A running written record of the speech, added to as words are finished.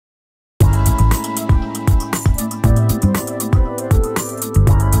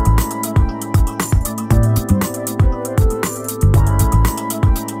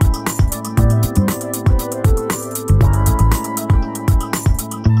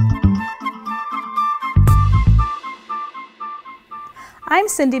I'm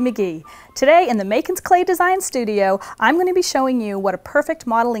Cindi McGee. Today in the Makin's Clay Design Studio, I'm going to be showing you what a perfect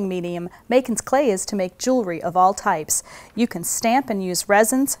modeling medium Makin's Clay is to make jewelry of all types. You can stamp and use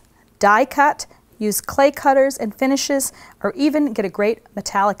resins, die cut, use clay cutters and finishes, or even get a great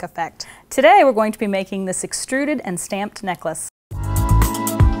metallic effect. Today we're going to be making this extruded and stamped necklace.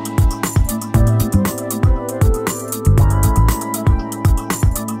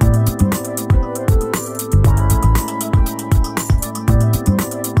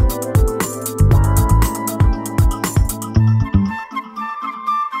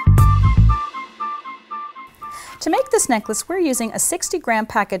 To make this necklace, we're using a 60-gram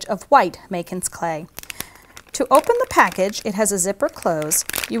package of white Makin's clay. To open the package, it has a zipper close.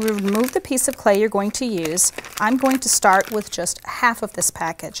 You will remove the piece of clay you're going to use. I'm going to start with just half of this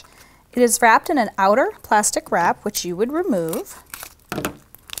package. It is wrapped in an outer plastic wrap, which you would remove.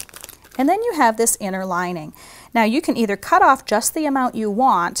 And then you have this inner lining. Now you can either cut off just the amount you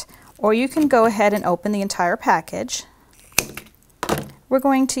want, or you can go ahead and open the entire package. We're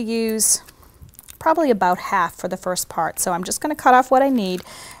going to use probably about half for the first part. So I'm just going to cut off what I need.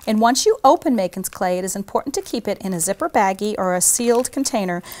 And once you open Makin's clay, it is important to keep it in a zipper baggie or a sealed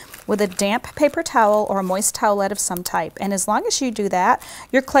container with a damp paper towel or a moist towelette of some type. And as long as you do that,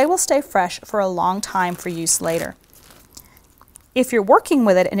 your clay will stay fresh for a long time for use later. If you're working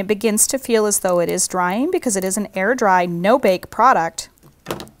with it and it begins to feel as though it is drying, because it is an air dry, no bake product,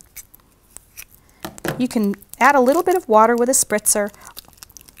 you can add a little bit of water with a spritzer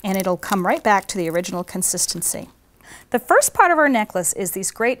and it'll come right back to the original consistency. The first part of our necklace is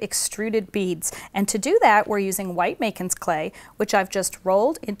these great extruded beads, and to do that we're using white Makin's clay, which I've just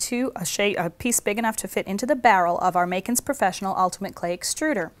rolled into a piece big enough to fit into the barrel of our Makin's Professional Ultimate Clay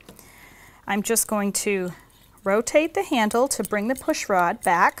Extruder. I'm just going to rotate the handle to bring the push rod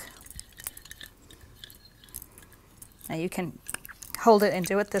back. Now you can hold it and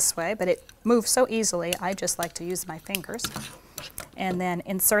do it this way, but it moves so easily I just like to use my fingers. And then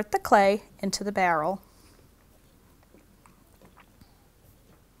insert the clay into the barrel.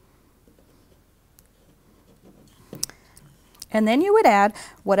 And then you would add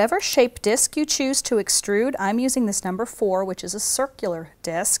whatever shape disc you choose to extrude. I'm using this number 4, which is a circular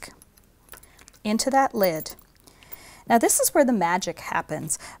disc, into that lid. Now this is where the magic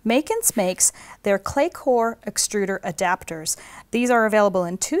happens. Makin's makes their clay core extruder adapters. These are available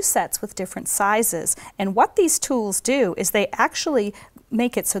in 2 sets with different sizes, and what these tools do is they actually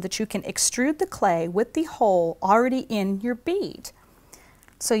make it so that you can extrude the clay with the hole already in your bead.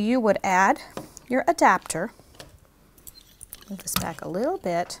 So you would add your adapter, move this back a little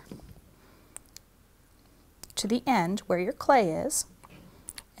bit to the end where your clay is,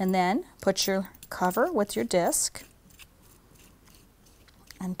 and then put your cover with your disc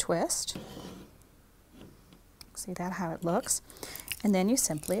and twist. See that how it looks? And then you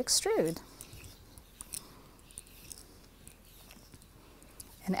simply extrude.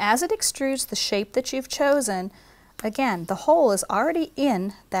 And as it extrudes the shape that you've chosen, again, the hole is already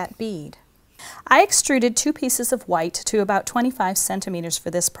in that bead. I extruded 2 pieces of white to about 25 centimeters for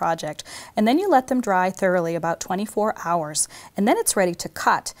this project, and then you let them dry thoroughly about 24 hours, and then it's ready to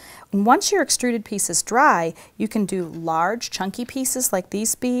cut. And once your extruded piece is dry, you can do large chunky pieces like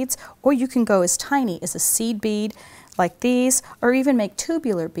these beads, or you can go as tiny as a seed bead like these, or even make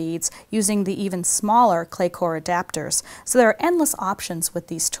tubular beads using the even smaller clay core adapters. So there are endless options with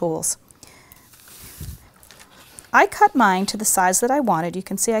these tools. I cut mine to the size that I wanted. You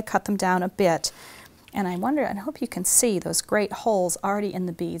can see I cut them down a bit. And I hope you can see those great holes already in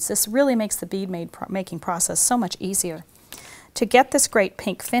the beads. This really makes the bead making process so much easier. To get this great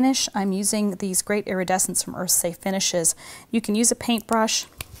pink finish, I'm using these great iridescents from Earth Safe Finishes. You can use a paintbrush,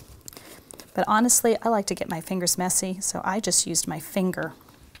 but honestly, I like to get my fingers messy, so I just used my finger.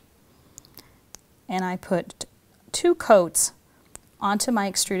 And I put 2 coats onto my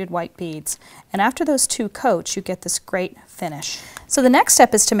extruded white beads, and after those 2 coats you get this great finish. So the next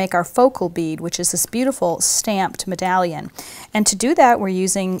step is to make our focal bead, which is this beautiful stamped medallion, and to do that we're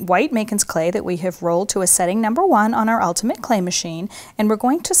using white Makin's clay that we have rolled to a setting number 1 on our Ultimate Clay machine, and we're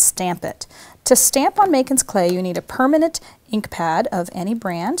going to stamp it. To stamp on Makin's clay you need a permanent ink pad of any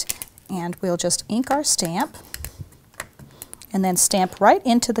brand, and we'll just ink our stamp and then stamp right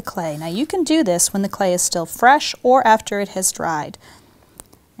into the clay. Now you can do this when the clay is still fresh or after it has dried.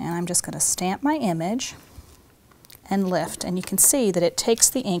 And I'm just going to stamp my image and lift, and you can see that it takes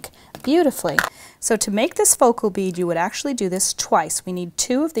the ink beautifully. So to make this focal bead you would actually do this twice. We need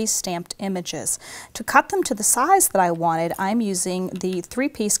 2 of these stamped images. To cut them to the size that I wanted, I'm using the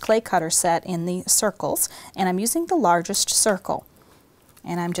 3-piece clay cutter set in the circles, and I'm using the largest circle.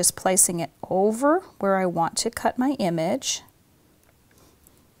 And I'm just placing it over where I want to cut my image.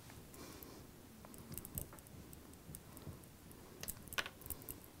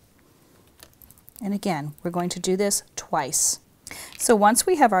 And again, we're going to do this twice. So once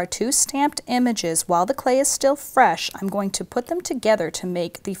we have our two stamped images, while the clay is still fresh, I'm going to put them together to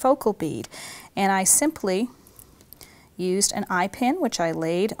make the focal bead. And I simply used an eye pin, which I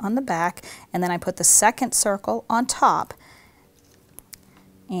laid on the back, and then I put the second circle on top.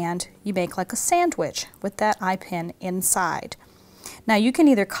 And you make like a sandwich with that eye pin inside. Now you can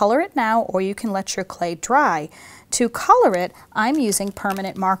either color it now or you can let your clay dry. To color it, I'm using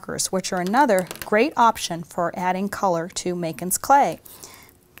permanent markers, which are another great option for adding color to Makin's clay.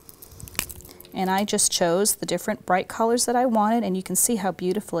 And I just chose the different bright colors that I wanted, and you can see how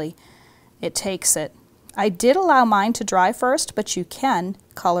beautifully it takes it. I did allow mine to dry first, but you can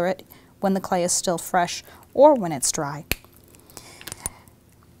color it when the clay is still fresh or when it's dry.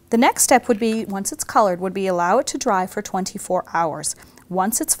 The next step would be, once it's colored, would be allow it to dry for 24 hours.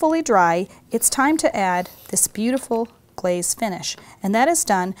 Once it's fully dry, it's time to add this beautiful glaze finish. And that is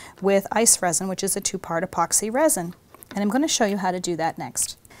done with ice resin, which is a 2-part epoxy resin. And I'm going to show you how to do that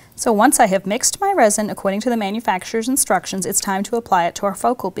next. So once I have mixed my resin according to the manufacturer's instructions, it's time to apply it to our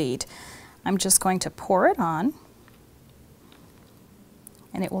focal bead. I'm just going to pour it on.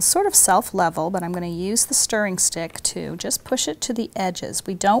 And it will sort of self-level, but I'm going to use the stirring stick to just push it to the edges.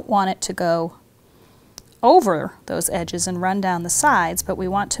 We don't want it to go over those edges and run down the sides, but we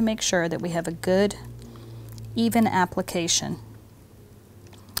want to make sure that we have a good, even application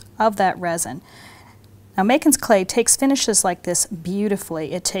of that resin. Now Makin's clay takes finishes like this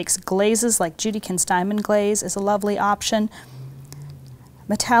beautifully. It takes glazes like Judykin's Diamond Glaze is a lovely option,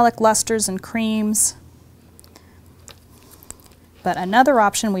 metallic lusters and creams. But another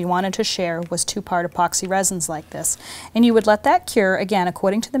option we wanted to share was 2-part epoxy resins like this. And you would let that cure, again,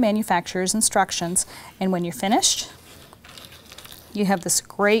 according to the manufacturer's instructions. And when you're finished, you have this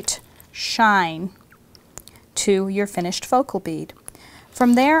great shine to your finished focal bead.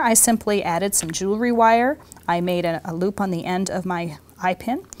 From there, I simply added some jewelry wire. I made a loop on the end of my eye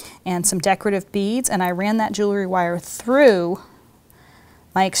pin and some decorative beads, and I ran that jewelry wire through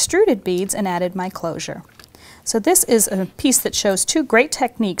my extruded beads and added my closure. So this is a piece that shows 2 great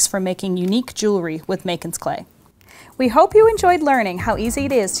techniques for making unique jewelry with Makin's clay. We hope you enjoyed learning how easy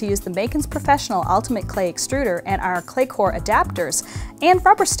it is to use the Makin's Professional Ultimate Clay Extruder and our clay core adapters and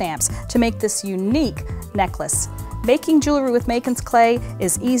rubber stamps to make this unique necklace. Making jewelry with Makin's clay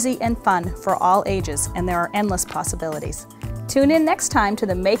is easy and fun for all ages, and there are endless possibilities. Tune in next time to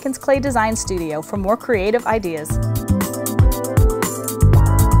the Makin's Clay Design Studio for more creative ideas.